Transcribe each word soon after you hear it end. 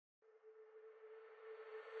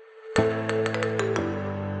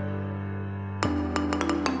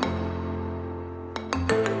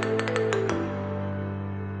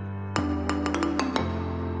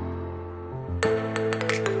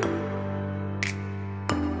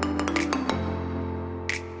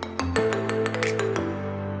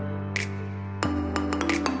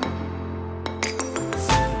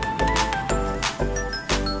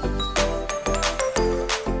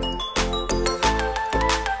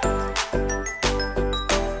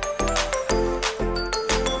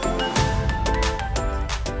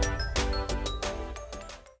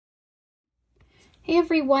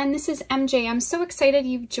everyone, this is MJ. I'm so excited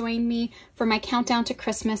you've joined me for my countdown to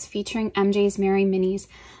Christmas featuring MJ's Merry Minis.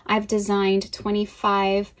 I've designed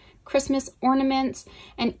 25 Christmas ornaments,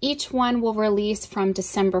 and each one will release from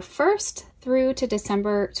December 1st through to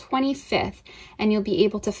December 25th, and you'll be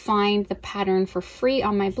able to find the pattern for free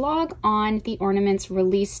on my blog on the ornaments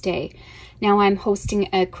release day. Now I'm hosting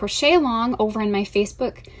a crochet along over in my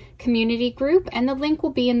Facebook community group, and the link will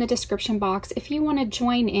be in the description box if you want to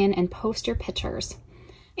join in and post your pictures.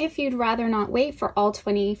 If you'd rather not wait for all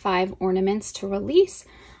 25 ornaments to release,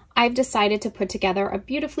 I've decided to put together a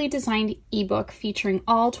beautifully designed ebook featuring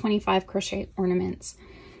all 25 crochet ornaments.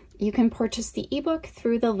 You can purchase the ebook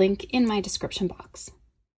through the link in my description box.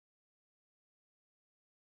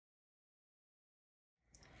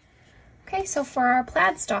 Okay, so for our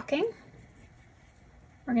plaid stocking,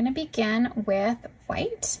 we're going to begin with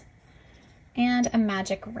white and a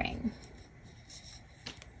magic ring.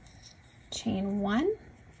 Chain 1,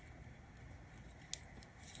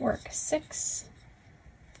 work 6,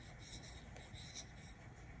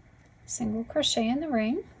 single crochet in the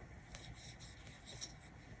ring,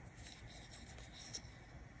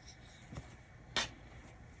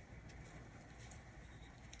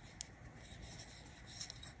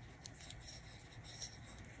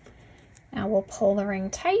 now we'll pull the ring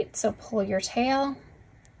tight, so pull your tail,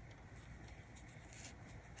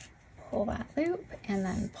 pull that loop, and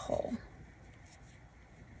then pull.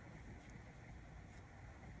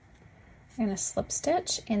 I'm going to slip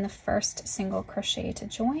stitch in the first single crochet to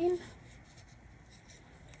join,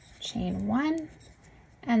 chain 1,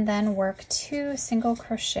 and then work 2 single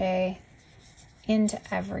crochet into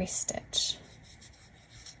every stitch.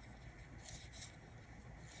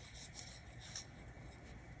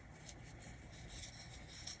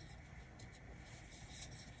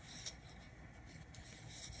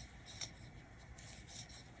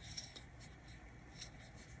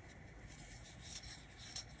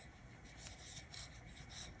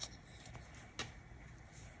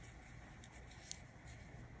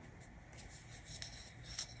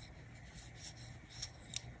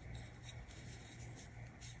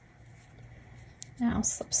 Now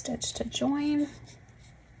slip stitch to join,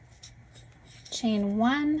 chain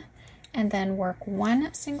 1, and then work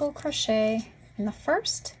 1 single crochet in the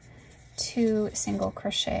first, 2 single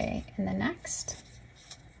crochet in the next,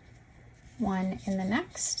 1 in the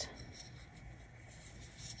next,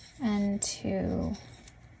 and 2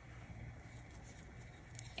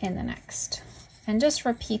 in the next. And just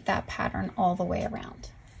repeat that pattern all the way around.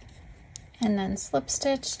 And then slip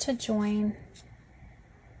stitch to join.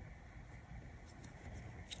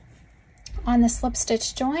 On the slip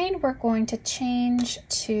stitch join, we're going to change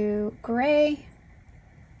to gray,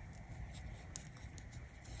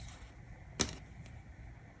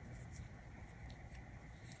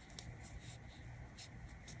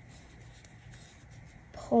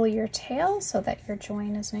 pull your tail so that your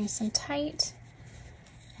join is nice and tight,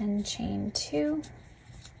 and chain 2,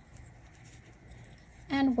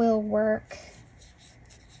 and we'll work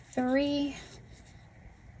 3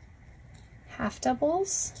 half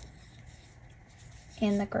doubles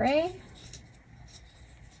in the gray.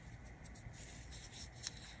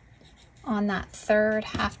 On that third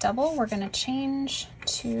half double, we're going to change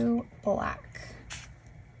to black.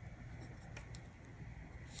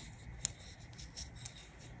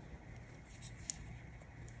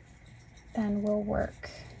 Then we'll work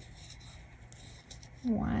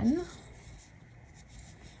 1,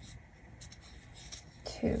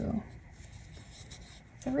 2,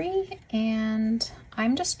 3, and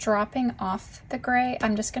I'm just dropping off the gray.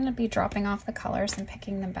 I'm just going to be dropping off the colors and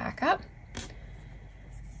picking them back up.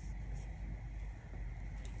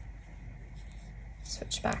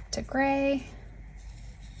 Switch back to gray.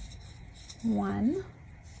 1,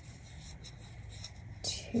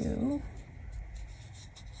 2,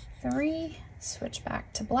 3, switch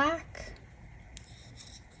back to black.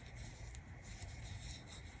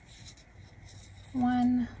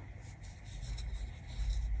 1,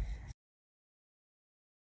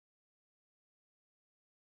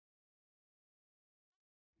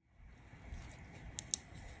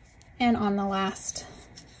 and on the last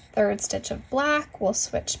third stitch of black, we'll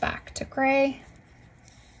switch back to gray,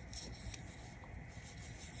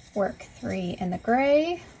 work 3 in the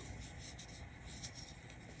gray,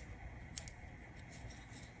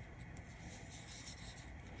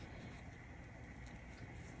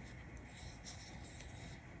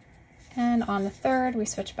 and on the third, we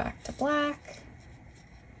switch back to black,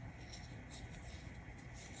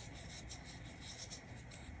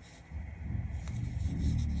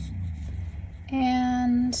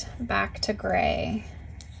 and back to gray.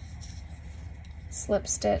 slip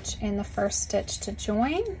stitch in the first stitch to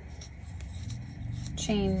join,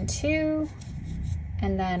 chain 2,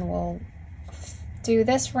 and then we'll do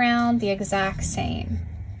this round the exact same.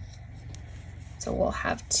 So we'll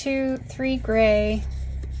have 3 gray,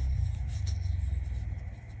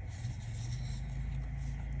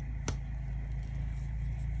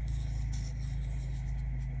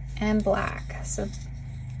 and black. So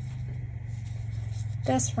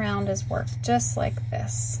this round is worked just like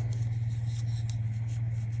this.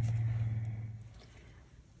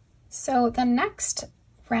 So the next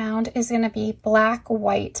round is going to be black,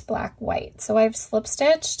 white, black, white. So I've slip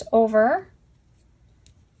stitched over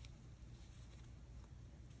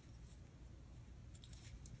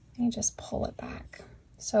you just pull it back.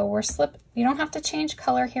 So we don't have to change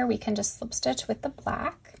color here. We can just slip stitch with the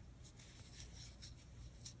black.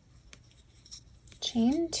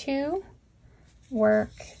 Chain 2,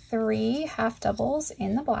 work 3 half doubles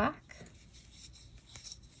in the black.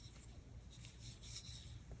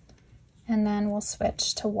 And then we'll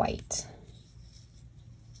switch to white.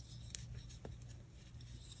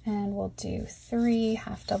 And we'll do 3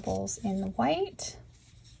 half doubles in the white.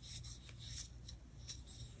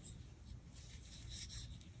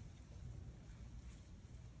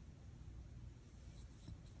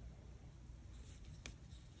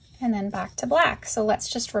 And then back to black. So let's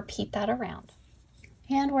just repeat that around.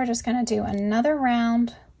 And we're just going to do another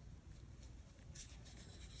round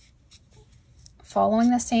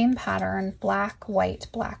following the same pattern, black, white,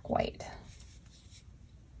 black, white.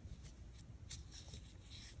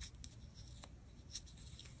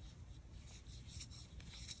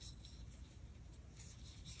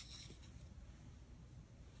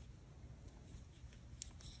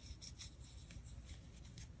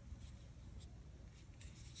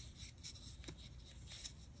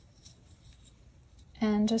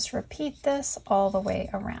 And just repeat this all the way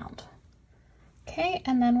around. Okay,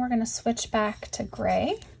 and then we're going to switch back to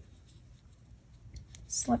gray.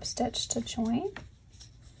 Slip stitch to join,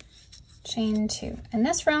 chain 2. In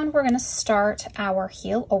this round, we're going to start our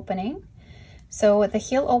heel opening. So the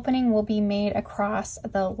heel opening will be made across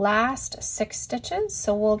the last 6 stitches.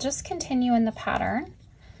 So we'll just continue in the pattern,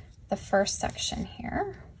 the first section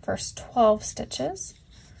here, first 12 stitches.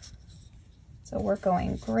 So we're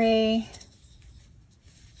going gray,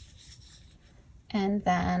 and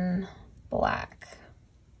then black.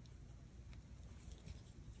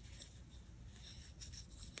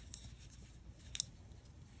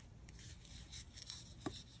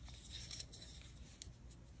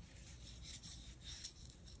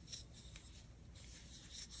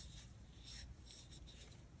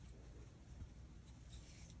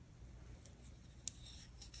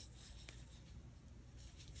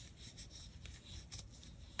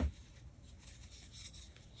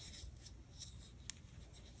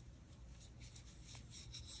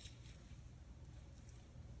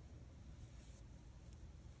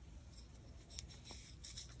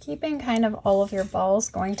 Keeping kind of all of your balls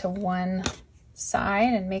going to one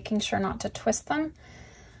side and making sure not to twist them,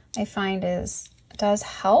 I find does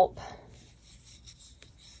help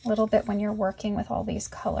a little bit when you're working with all these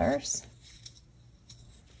colors.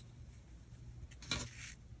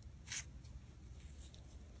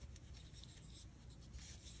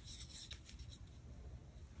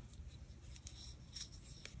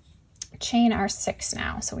 Chain our 6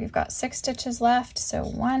 now. So we've got 6 stitches left. So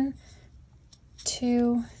 1,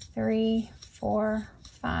 2, 3, 4,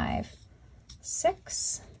 5,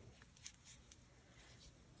 6.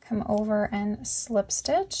 Come over and slip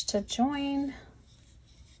stitch to join,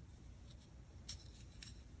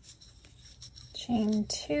 chain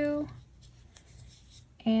 2,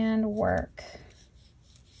 and work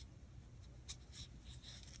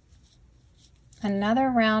another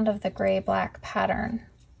round of the gray black pattern.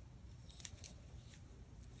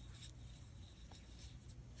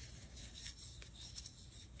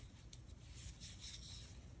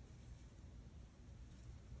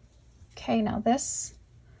 Okay, now this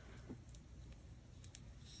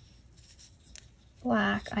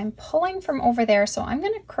black, I'm pulling from over there, so I'm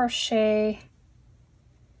going to crochet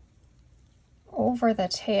over the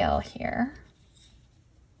tail here.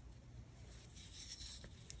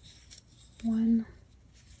 1,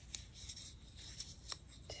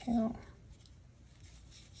 2,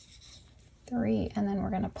 3, and then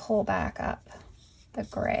we're going to pull back up the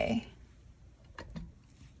gray.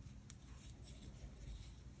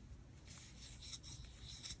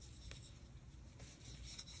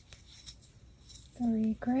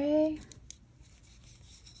 Gray,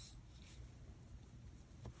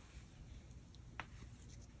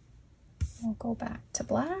 we'll go back to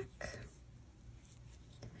black.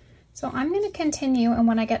 So I'm going to continue, and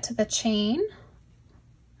when I get to the chain,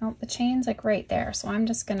 Oh, the chain's like right there, so I'm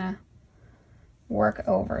just gonna work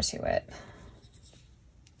over to it.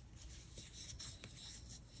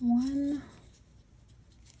 1,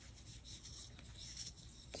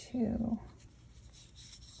 2.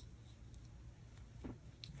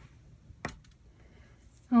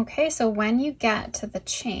 Okay, so when you get to the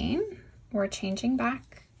chain, we're changing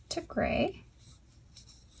back to gray.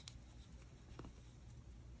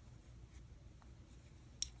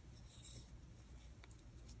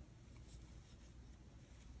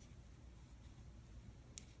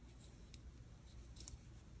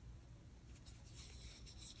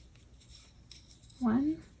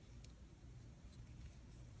 One,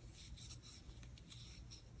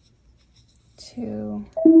 2,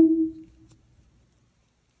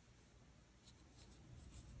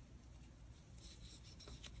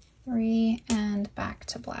 3, and back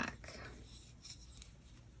to black.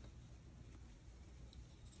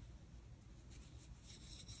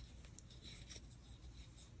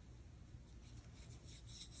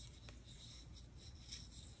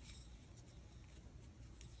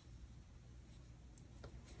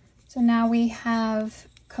 So now we have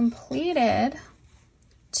completed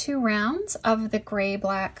 2 rounds of the gray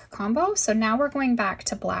black combo. So now we're going back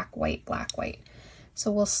to black, white, black, white.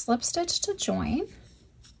 So we'll slip stitch to join,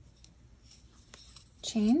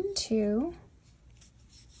 chain 2,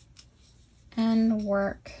 and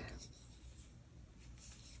work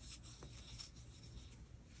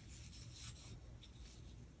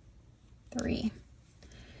 3.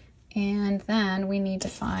 And then we need to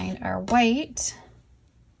find our white.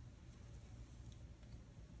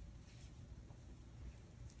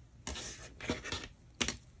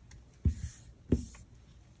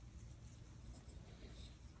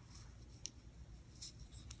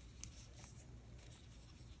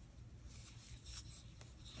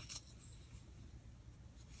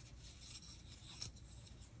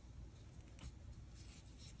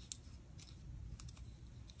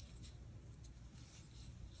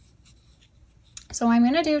 So I'm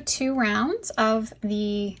going to do 2 rounds of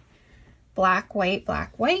the black,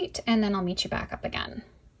 white, and then I'll meet you back up again.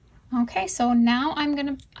 Okay, so now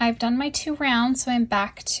I've done my 2 rounds, so I'm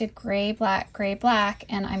back to gray, black,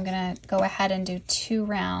 and I'm going to go ahead and do 2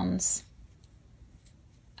 rounds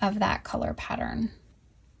of that color pattern.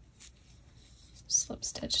 Slip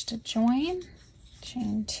stitch to join,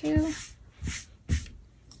 chain 2.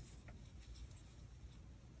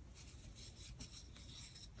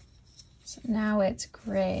 So now it's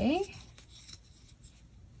gray.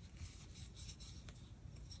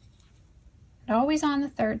 And always on the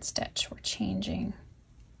 3rd stitch, we're changing.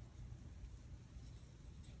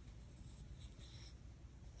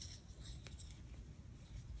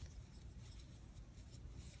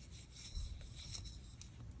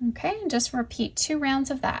 Okay, and just repeat 2 rounds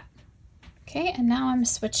of that. Okay, and now I'm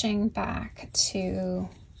switching back to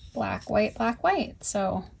black, white.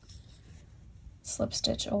 So slip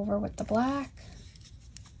stitch over with the black,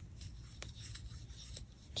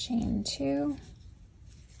 chain 2,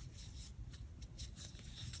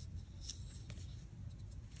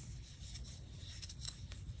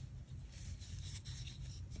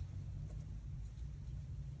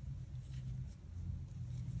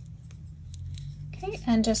 okay,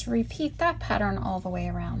 and just repeat that pattern all the way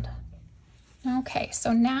around. Okay,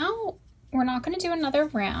 so now we're not going to do another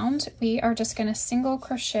round. We are just going to single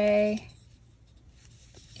crochet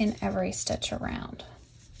in every stitch around.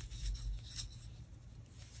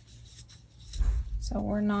 So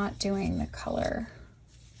we're not doing the color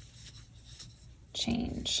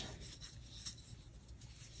change.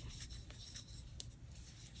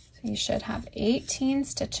 So you should have 18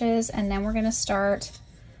 stitches, and then we're going to start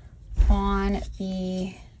on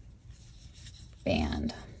the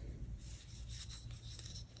band.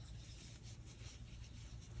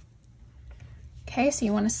 Okay, so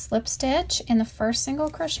you want to slip stitch in the first single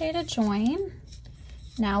crochet to join.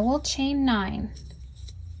 Now we'll chain 9.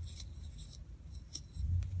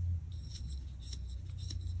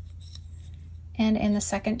 And in the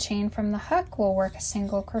second chain from the hook, we'll work a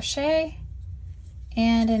single crochet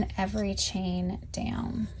and in every chain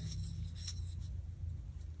down.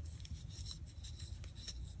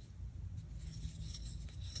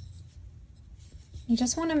 You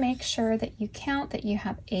just want to make sure that you count that you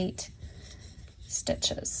have 8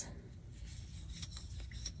 stitches.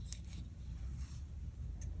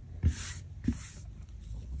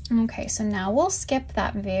 Okay, so now we'll skip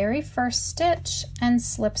that very first stitch and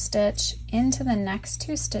slip stitch into the next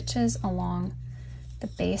 2 stitches along the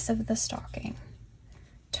base of the stocking.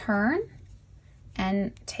 Turn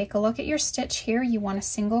and take a look at your stitch here. You want a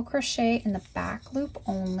single crochet in the back loop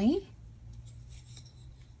only.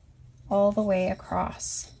 all the way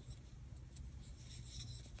across.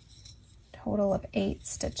 Total of 8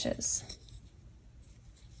 stitches.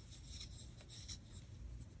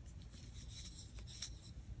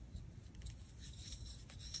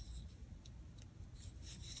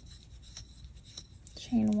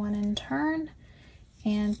 Chain 1 and turn,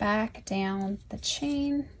 and back down the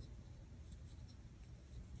chain.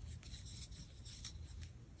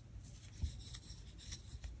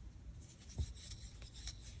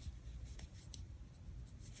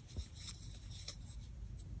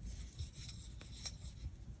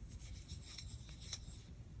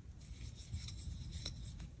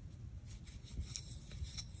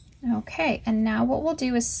 Okay, and now what we'll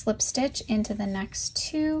do is slip stitch into the next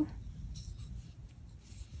 2.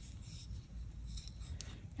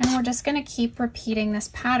 And we're just going to keep repeating this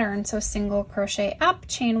pattern. So single crochet up,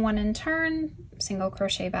 chain 1 and turn, single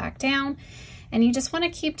crochet back down. And you just want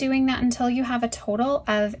to keep doing that until you have a total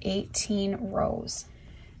of 18 rows.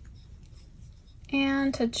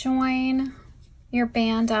 And to join your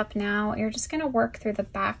band up now, you're just going to work through the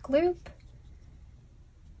back loop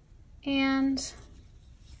and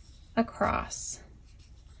across.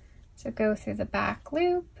 So go through the back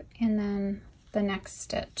loop and then the next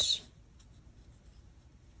stitch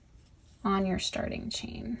on your starting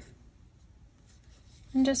chain.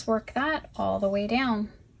 And just work that all the way down.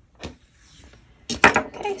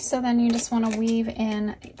 Okay, so then you just want to weave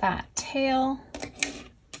in that tail.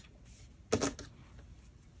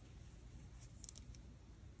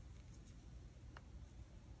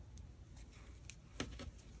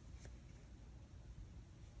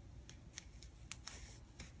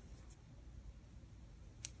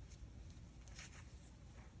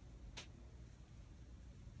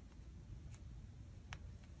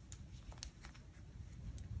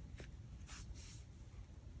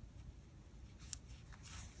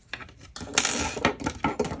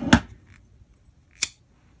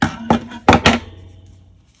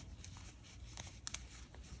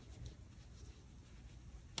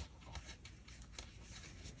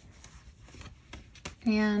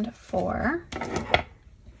 And for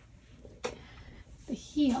the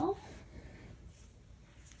heel,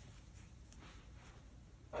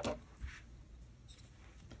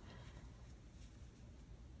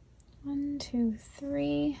 one, two,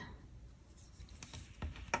 three.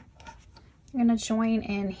 I'm going to join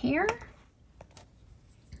in here.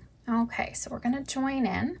 Okay, so we're going to join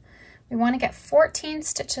in. We want to get 14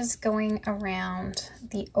 stitches going around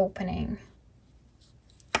the opening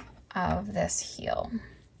of this heel.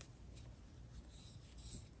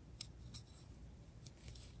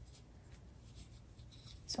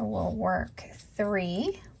 So we'll work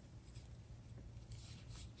 3.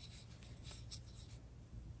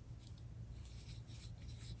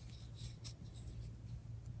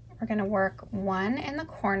 We're going to work 1 in the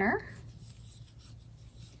corner.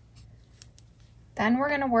 Then we're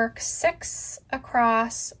going to work 6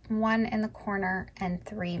 across, 1 in the corner, and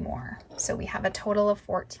 3 more. So we have a total of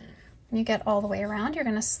 14. When you get all the way around, you're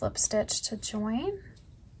going to slip stitch to join.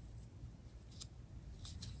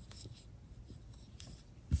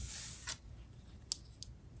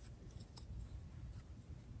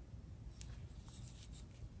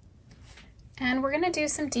 And we're going to do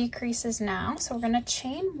some decreases now. So we're going to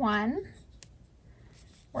chain 1,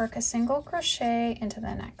 work a single crochet into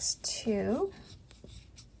the next 2,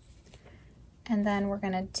 and then we're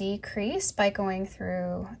going to decrease by going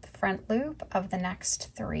through the front loop of the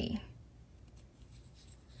next 3.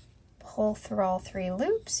 Pull through all 3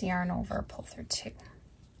 loops, yarn over, pull through 2.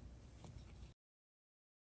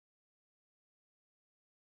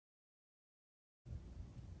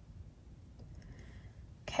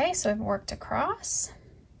 Okay, so I've worked across,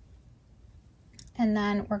 and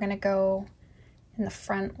then we're going to go in the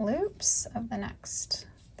front loops of the next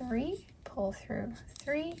 3, pull through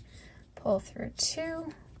 3, pull through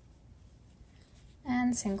 2,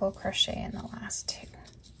 and single crochet in the last 2.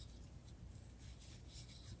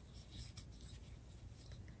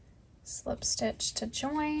 Slip stitch to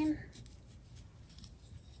join,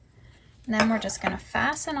 and then we're just going to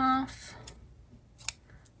fasten off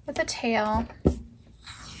with a tail.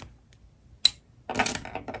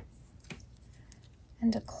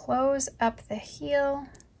 And to close up the heel,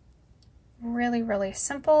 really, really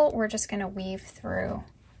simple. We're just going to weave through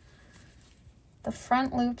the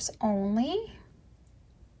front loops only.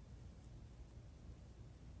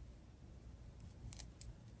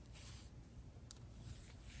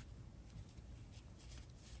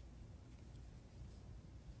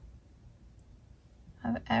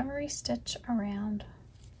 Of every stitch around.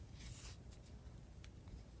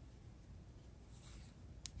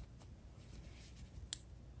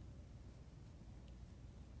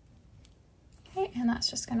 and that's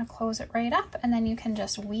just going to close it right up, and then you can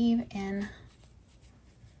just weave in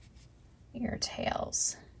your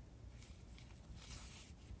tails.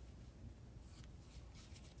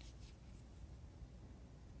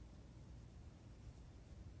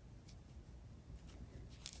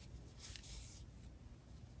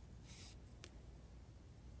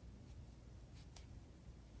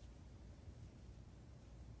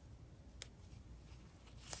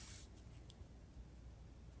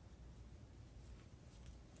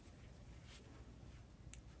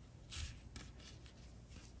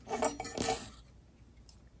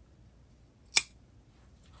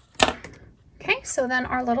 So then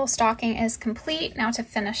our little stocking is complete. Now to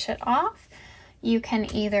finish it off, you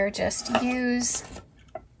can either just use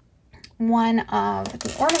one of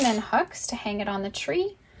the ornament hooks to hang it on the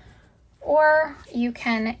tree, or you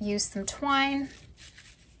can use some twine.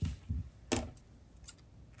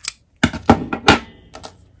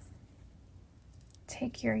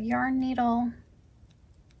 Take your yarn needle,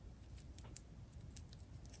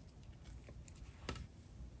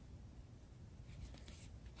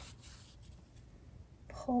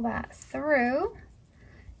 pull that through,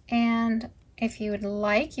 and if you would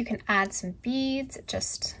like, you can add some beads. It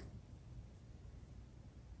just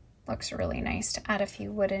looks really nice to add a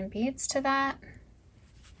few wooden beads to that.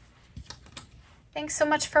 Thanks so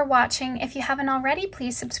much for watching. If you haven't already,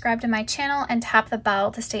 please subscribe to my channel and tap the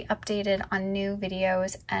bell to stay updated on new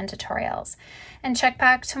videos and tutorials. And check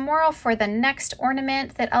back tomorrow for the next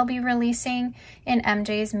ornament that I'll be releasing in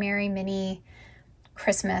MJ's Merry Mini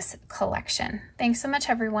Christmas collection. Thanks so much,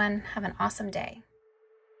 everyone. Have an awesome day.